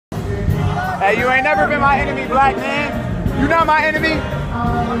Hey, you ain't never been my enemy, black man. You not my enemy.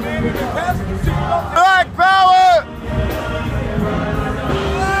 Black power!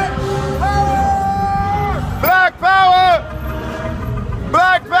 Black power!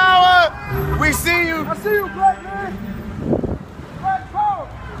 Black power! We see you. I see you, black man. Black power.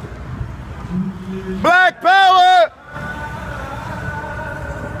 Black power!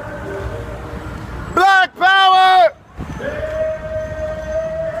 Black power!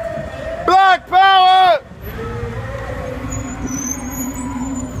 Black power!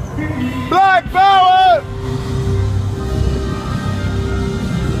 Black power!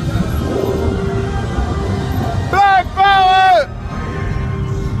 Black power!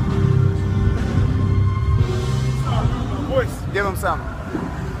 Give him something.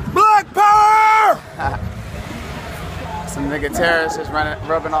 Black power! Some nigga terrorists just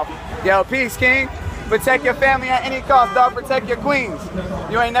rubbing off. Yo, peace, King. Protect your family at any cost, dog. Protect your queens.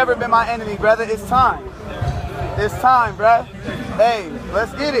 You ain't never been my enemy, brother. It's time. It's time, bruh. Hey,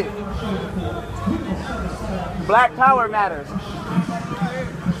 let's get it. Black power matters.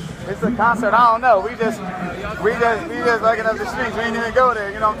 It's a concert. I don't know. We just looking up the streets. We ain't even go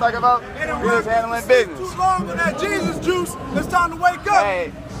there. You know what I'm talking about? We just handling business. Too long with that Jesus juice. It's time to wake up.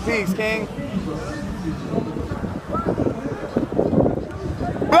 Hey, peace, King.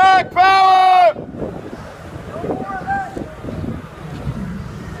 Black power!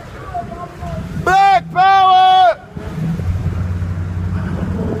 Black power!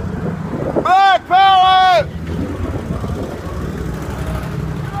 Black power!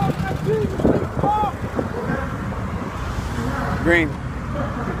 Green.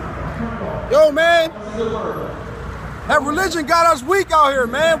 Yo, man. That religion got us weak out here,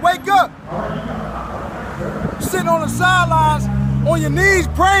 man. Wake up. Sitting on the sidelines, on your knees,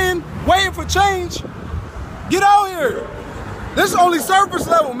 praying, waiting for change. Get out here. This is only surface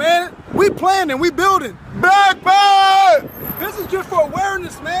level, man. We planning, we building. Black power! This is just for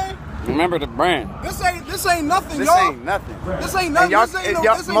awareness, man. Remember the brand. This ain't nothing, This y'all. ain't nothing. This ain't nothing. This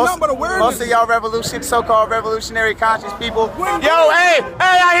ain't nothing but awareness. Most of y'all so-called revolutionary conscious people. When- Yo, hey,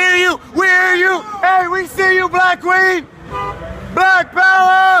 I hear you. We hear you. Hey, we see you, Black Queen. Black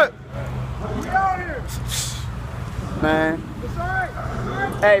power. We out here. Man. It's all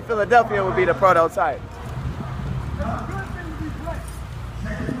right. Hey, Philadelphia would be the prototype.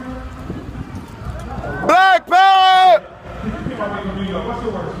 Black power.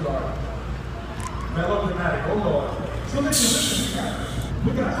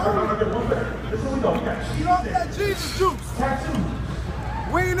 You know that Jesus juice.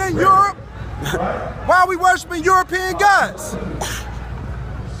 We ain't in Europe. Why are we worshiping European gods?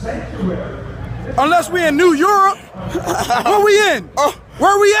 Unless we in New Europe. Where we in?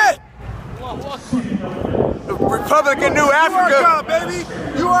 Where we at? Republic of New You are Africa. God, baby.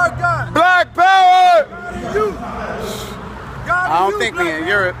 You are God. Black power. God in you. God in I don't you, think we black in man.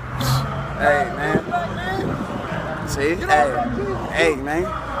 Europe. Hey, man. Black man. See? You know Hey. that Jesus. Hey,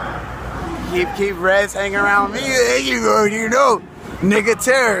 man. Keep Reds hanging around me. There you go, you know. Nigga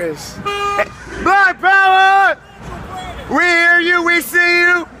terrorists. Hey, Black power! We hear you, we see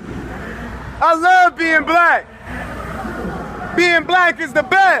you. I love being black. Being black is the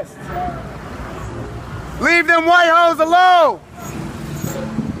best. Leave them white hoes alone.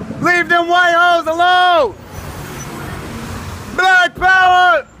 Leave them white hoes alone. Black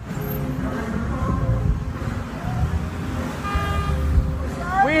power!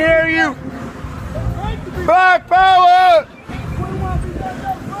 We hear you. Black power!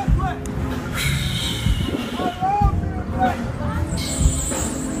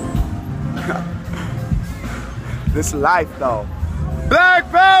 This life though.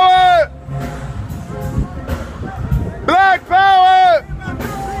 Black power! Black power!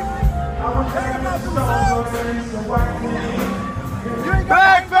 Black